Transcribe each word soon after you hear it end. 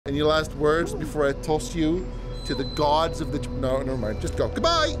Any last words before I toss you to the gods of the... No, never mind. Just go.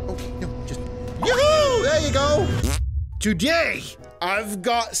 Goodbye. Okay, no, just... Yoo-hoo! There you go. Today, I've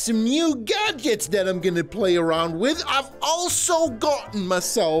got some new gadgets that I'm gonna play around with. I've also gotten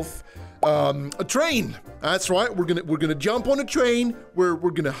myself a train. That's right. We're gonna jump on a train. We're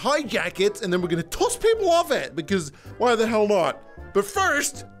gonna hijack it, and then we're gonna toss people off it, because why the hell not? But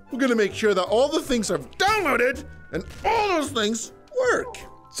first, we're gonna make sure that all the things I've downloaded and all those things work.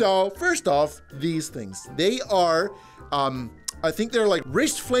 So first off, these things. They are, I think they're like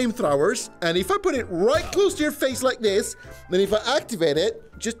wrist flamethrowers, and if I put it right close to your face like this, then if I activate it,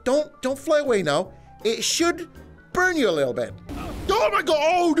 just don't fly away now. It should burn you a little bit. Oh my god!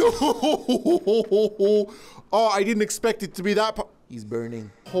 Oh no! Oh, I didn't expect it to be that. He's burning.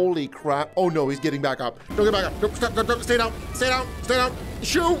 Holy crap! Oh no, he's getting back up. Don't get back up. Don't, stop, don't, stay down. Stay down. Stay down.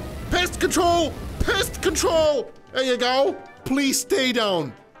 Shoot! Pest control! Pest control! There you go. Please stay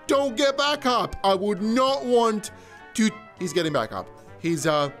down. Don't get back up. I would not want to. He's getting back up. He's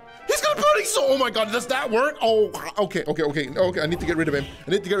gonna burn his soul. Oh my god, does that work? Oh, okay. I need to get rid of him.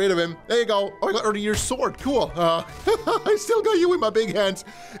 There you go. Oh, I got rid of your sword. Cool. I still got you in my big hands.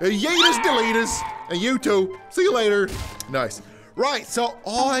 Yeetus, deletus, and you too. See you later. Nice. Right. So,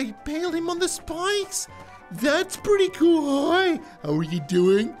 I impaled him on the spikes. That's pretty cool. Hi. How are you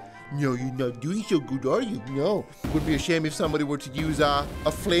doing? No, you're not doing so good, are you? No. It would be a shame if somebody were to use a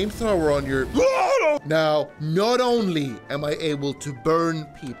flamethrower on your... Now, not only am I able to burn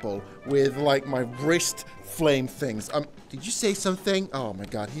people with, like, my wrist flame things. Did you say something? Oh, my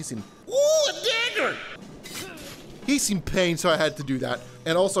God, he's in... Ooh, a dagger! He's in pain, so I had to do that.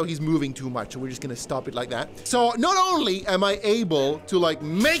 And also, he's moving too much, so we're just gonna stop it like that. So, not only am I able to, like,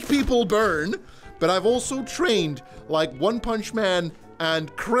 make people burn, but I've also trained, like, One Punch Man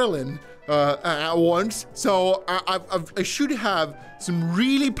and Krillin at once, so I should have some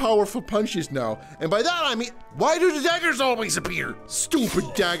really powerful punches now. And by that I mean, why do the daggers always appear?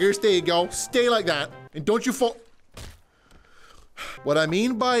 Stupid daggers. There you go. Stay like that, and don't you fall. What I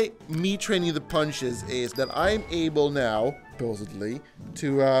mean by me training the punches is that I'm able now, supposedly,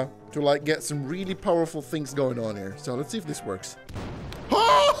 to like get some really powerful things going on here. So let's see if this works.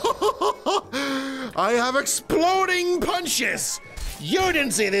 I have exploding punches. You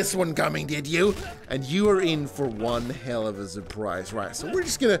didn't see this one coming, did you? And you are in for one hell of a surprise. Right, so we're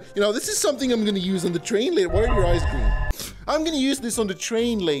just gonna, this is something I'm gonna use on the train later. Why are your eyes green? I'm gonna use this on the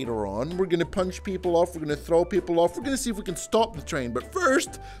train later on. We're gonna punch people off. We're gonna throw people off. We're gonna see if we can stop the train. But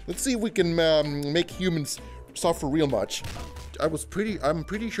first, let's see if we can make humans suffer real much. I'm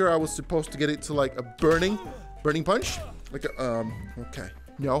pretty sure I was supposed to get it to like a burning punch. Like a, okay.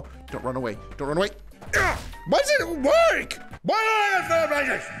 No, don't run away. Don't run away. Why does it work?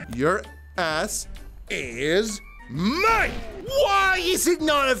 Your ass is mine. Why is it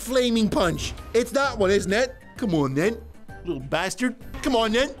not a flaming punch? It's that one, isn't it? Come on then, little bastard. Come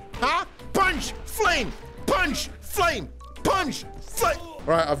on then, huh? Punch, flame, punch, flame, punch, flame. All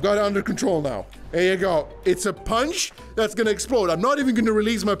right, I've got it under control now. There you go. It's a punch that's gonna explode. I'm not even gonna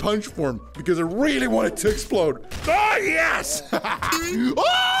release my punch form because I really want it to explode. Oh, yes!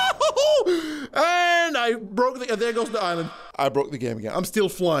 Oh! And I broke the, there goes the island. I broke the game again. I'm still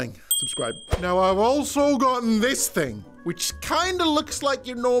flying. Subscribe. Now, I've also gotten this thing, which kind of looks like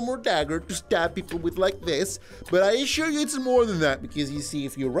your normal dagger to stab people with like this, but I assure you it's more than that, because you see,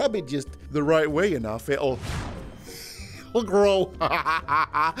 if you rub it just the right way enough, it'll grow.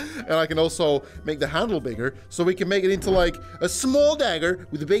 And I can also make the handle bigger, so we can make it into like a small dagger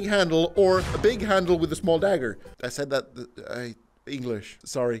with a big handle, or a big handle with a small dagger. I said that English,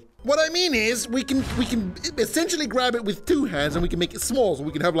 sorry. What I mean is, we can essentially grab it with two hands, and we can make it small, so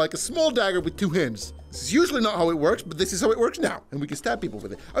we can have like a small dagger with two hands. This is usually not how it works, but this is how it works now, and we can stab people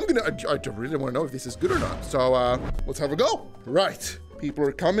with it. I really want to know if this is good or not, so let's have a go. Right. People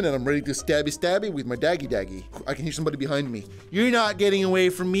are coming, and I'm ready to stabby with my daggy. I can hear somebody behind me. You're not getting away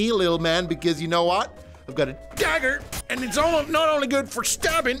from me, little man, because you know what? I've got a dagger, and it's not only good for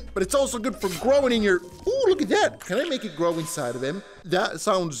stabbing, but it's also good for growing in your... Ooh, look at that. Can I make it grow inside of him? That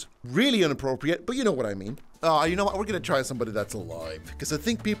sounds really inappropriate, but you know what I mean. You know what? We're gonna try somebody that's alive, because I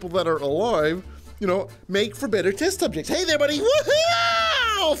think people that are alive, make for better test subjects. Hey there, buddy.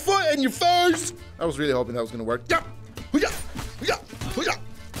 Woohoo! Foot in your face. I was really hoping that was gonna work. Yeah.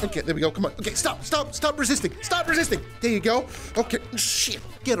 Okay, there we go. Come on. Okay, stop resisting. Stop resisting. There you go. Okay, shit.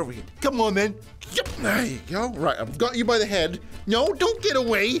 Get over here. Come on, man. Yep, there you go. Right, I've got you by the head. No, don't get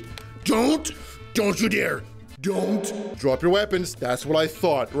away. Don't you dare. Don't drop your weapons. That's what I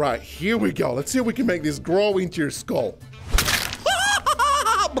thought. Right, here we go. Let's see if we can make this grow into your skull.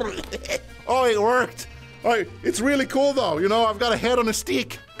 Oh, it worked. All right, it's really cool though. I've got a head on a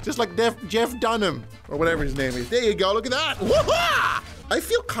stick. Just like Jeff Dunham, or whatever his name is. There you go, look at that. Woo-ha! I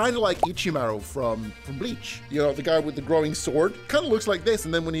feel kind of like Ichimaru from Bleach. You know, the guy with the growing sword. Kind of looks like this,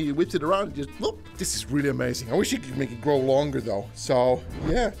 and then when he whips it around, it just, whoop. This is really amazing. I wish he could make it grow longer, though. So,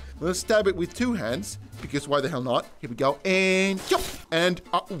 yeah. Let's stab it with 2 hands, because why the hell not? Here we go, and jump. And,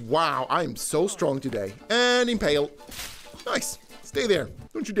 wow, I am so strong today. And impale. Nice. Stay there.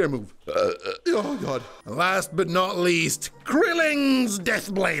 Don't you dare move. Oh, God. Last but not least, Krilling's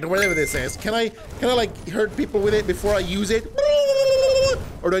Death Blade, or whatever this is. Can I like, hurt people with it before I use it?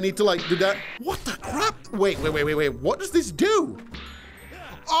 Or do I need to, like, do that? What the crap? Wait. What does this do?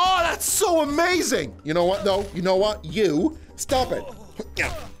 Oh, that's so amazing. You know what, though? You know what? You, stop it.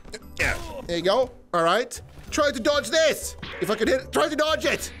 Yeah. There you go. All right. Try to dodge this. If I could hit it, try to dodge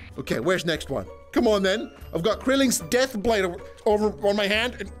it. Okay, where's next one? Come on, then. I've got Krilling's Death Blade over on my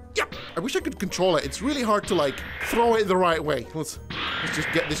hand. And, yeah, I wish I could control it. It's really hard to, like, throw it the right way. Let's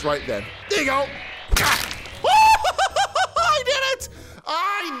just get this right then. There you go. I did it!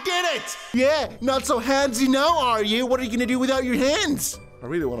 I did it! Yeah, not so handsy now, are you? What are you gonna do without your hands? I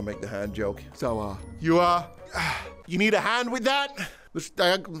really want to make the hand joke. So, you need a hand with that?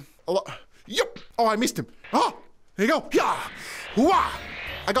 Yep. Oh, I missed him. Oh, there you go. Yeah. Wah.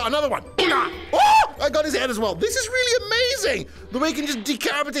 I got another one. Oh, I got his head as well. This is really amazing. The way you can just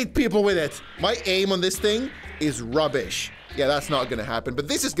decapitate people with it. My aim on this thing is rubbish. Yeah, that's not gonna happen, but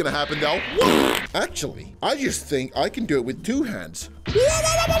this is gonna happen though. Actually, I just think I can do it with 2 hands.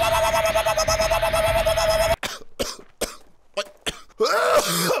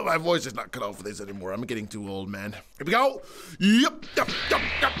 My voice is not cut out for this anymore. I'm getting too old, man. Here we go. Yep.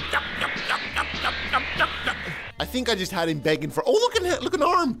 I think I just had him begging for. Oh, look an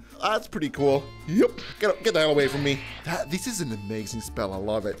arm. That's pretty cool. Yep. Get the hell away from me. This is an amazing spell. I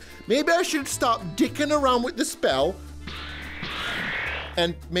love it. Maybe I should stop dicking around with the spell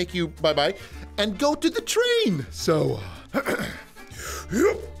and make you bye-bye and go to the train. So,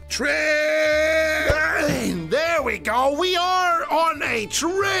 train! There we go. We are on a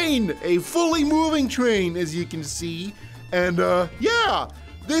train, a fully moving train, as you can see. And yeah,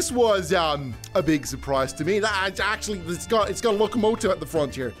 this was a big surprise to me. That actually, it's got a locomotive at the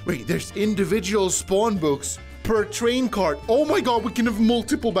front here. Wait, there's individual spawn books per train cart. Oh my God, we can have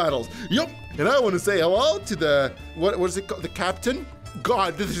multiple battles. Yup. And I want to say hello to the what is it called? The captain.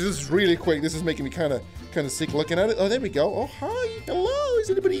 God, this is really quick. This is making me kind of sick looking at it. Oh, there we go. Oh, hi. Hello. Is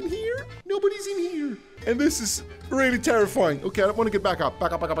anybody in here? Nobody's in here. And this is really terrifying. Okay, I want to get back up.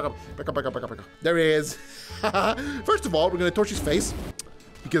 Back up. There he is. First of all, we're going to torch his face.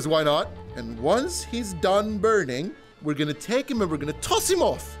 Because why not? And once he's done burning, we're going to take him and we're going to toss him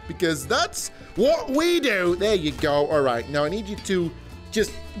off. Because that's what we do. There you go. All right. Now I need you to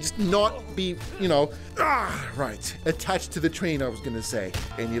just not be, you know, right. Attached to the train, I was going to say.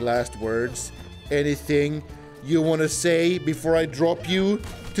 Any last words? Anything you want to say before I drop you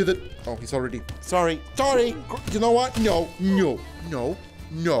to the... Oh, he's already... Sorry. You know what? No.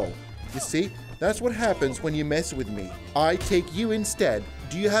 You see? That's what happens when you mess with me. I take you instead.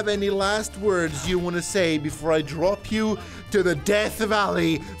 Do you have any last words you want to say before I drop you to the Death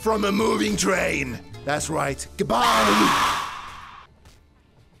Valley from a moving train? That's right. Goodbye.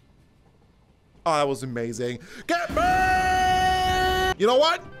 Oh, that was amazing. Get back! You know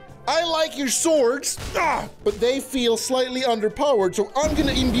what? I like your swords, but they feel slightly underpowered, so I'm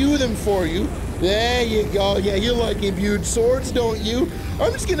gonna imbue them for you. There you go. Yeah, you like imbued swords, don't you?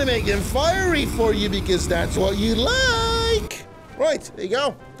 I'm just gonna make them fiery for you because that's what you like. Right, there you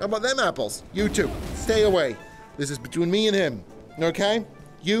go. How about them apples? You two, stay away. This is between me and him, okay?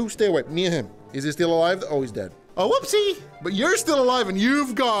 You stay away, me and him. Is he still alive? Oh, he's dead. Oh, whoopsie. But you're still alive and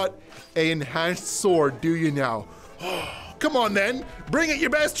you've got an enhanced sword, do you now? Come on then, bring it your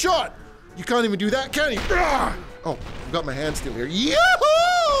best shot. You can't even do that, can you? Oh, I've got my hand still here.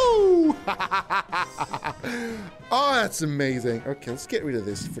 Yoo-hoo! Oh, that's amazing. Okay, let's get rid of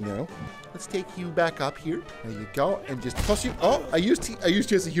this for now. Let's take you back up here. There you go, and just toss you. Oh, I used you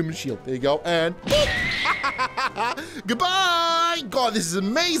as a human shield. There you go, and goodbye. God, this is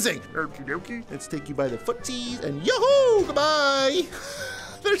amazing. Okie dokie. Let's take you by the footsies, and yoo-hoo! Goodbye.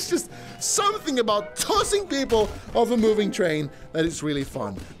 There's just something about tossing people off a moving train that is really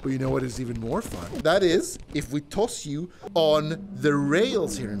fun. But you know what is even more fun? That is if we toss you on the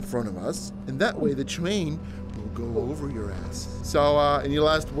rails here in front of us, and that way the train will go over your ass. So, any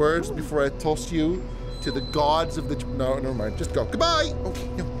last words before I toss you to the gods of the... No, never mind. Just go. Goodbye. Oh,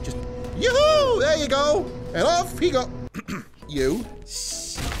 no, just... Yoo-hoo! There you go. And off he go. You.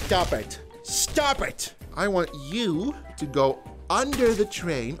 Stop it. Stop it. I want you to go under the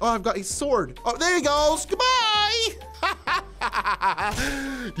train. Oh, I've got his sword. Oh, there he goes. Goodbye.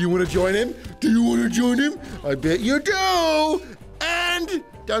 Do you want to join him? Do you want to join him? I bet you do. And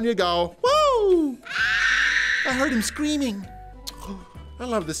down you go. Woo! I heard him screaming. I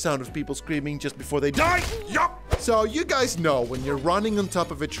love the sound of people screaming just before they die. Yup. So you guys know when you're running on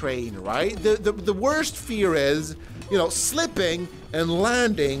top of a train, right? The worst fear is, you know, slipping and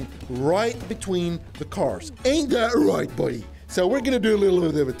landing right between the cars. Ain't that right, buddy? So we're gonna do a little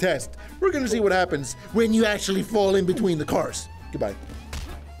bit of a test. We're gonna see what happens when you actually fall in between the cars. Goodbye.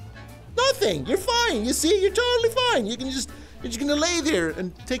 Nothing, you're fine. You see, you're totally fine. You're just gonna lay there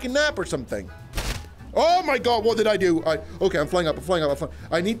and take a nap or something. Oh my God, what did I do? Okay, I'm flying up.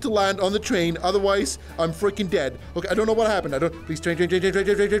 I need to land on the train, otherwise I'm freaking dead. Okay, I don't know what happened. Please train.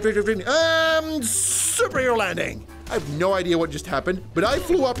 Superhero landing. I have no idea what just happened, but I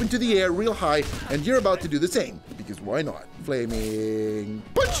flew up into the air real high, and you're about to do the same, because why not? Flaming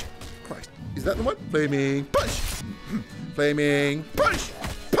punch. Christ, is that the one? Flaming punch. Flaming punch.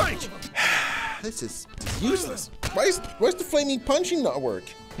 Punch. This is useless. Why's the flaming punching not work?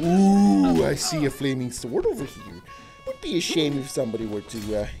 Ooh, I see a flaming sword over here. Would be a shame if somebody were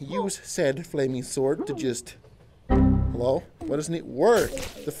to use said flaming sword to just... Hello? Why doesn't it work?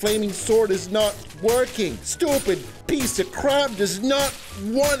 The flaming sword is not working. Stupid piece of crap does not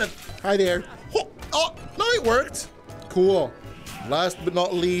want to... Hi there. Oh, no, it worked. Cool. Last but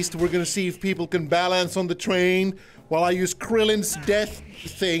not least, we're gonna see if people can balance on the train while I use Krillin's death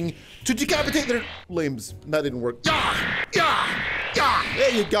thing to decapitate their limbs. That didn't work.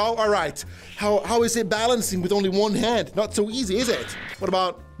 There you go. All right. How is it balancing with only one hand? Not so easy, is it? What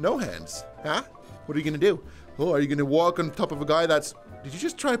about no hands? Huh? What are you gonna do? Oh, are you gonna walk on top of a guy that's... Did you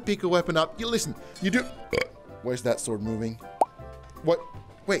just try to pick a weapon up? You listen, you do... Where's that sword moving? What?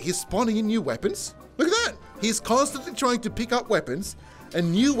 Wait, he's spawning in new weapons? Look at that. He's constantly trying to pick up weapons,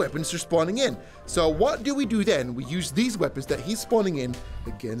 and new weapons are spawning in. So what do we do then? We use these weapons that he's spawning in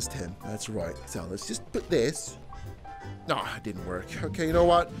against him. That's right. So let's just put this... No, it didn't work. Okay, you know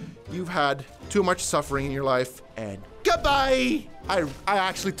what? You've had too much suffering in your life, and goodbye! I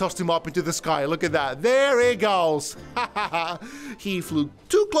actually tossed him up into the sky. Look at that. There he goes. He flew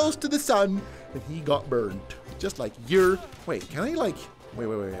too close to the sun, and he got burned. Just like you're... Wait, can I like... Wait.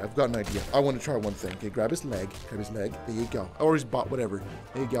 I've got an idea. I want to try one thing. Okay, grab his leg. There you go. Or his butt, whatever.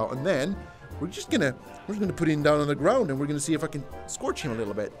 There you go. And then we're gonna put him down on the ground, and we're gonna see if I can scorch him a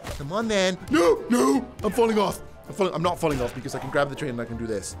little bit. Come on, then. No! I'm falling off. I'm not falling off because I can grab the train and I can do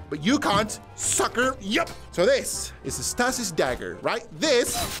this. But you can't, sucker. Yup. So this is a stasis dagger, right?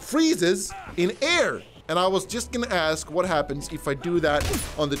 This freezes in air. And I was just gonna ask what happens if I do that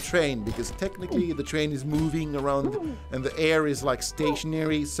on the train, because technically the train is moving around and the air is like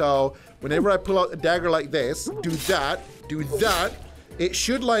stationary. So whenever I pull out a dagger like this, do that, it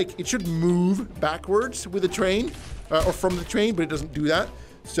should move backwards with the train or from the train, but it doesn't do that.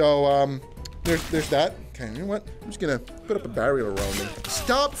 So there's that. Okay, you know what? I'm just gonna put up a barrier around me.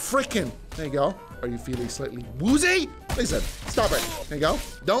 Stop freaking. There you go. Are you feeling slightly woozy? Listen, stop it. There you go.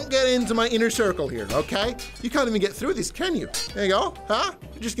 Don't get into my inner circle here, okay? You can't even get through this, can you? There you go. Huh?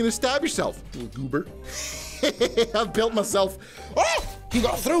 You're just gonna stab yourself, you little goober. I've built myself. Oh! He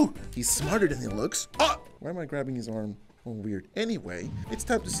got through. He's smarter than he looks. Oh! Why am I grabbing his arm? Oh, weird. Anyway, it's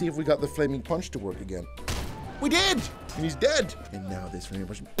time to see if we got the flaming punch to work again. We did! And he's dead. And now this flaming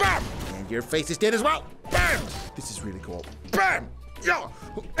punch. BAM! And your face is dead as well. BAM! This is really cool. BAM! Yeah!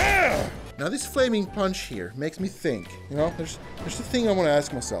 Now this flaming punch here makes me think, you know, there's the thing I want to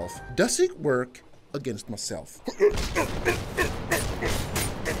ask myself. Does it work against myself?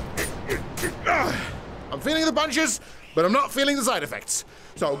 I'm feeling the punches, but I'm not feeling the side effects.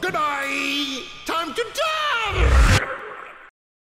 So goodbye! Time to die!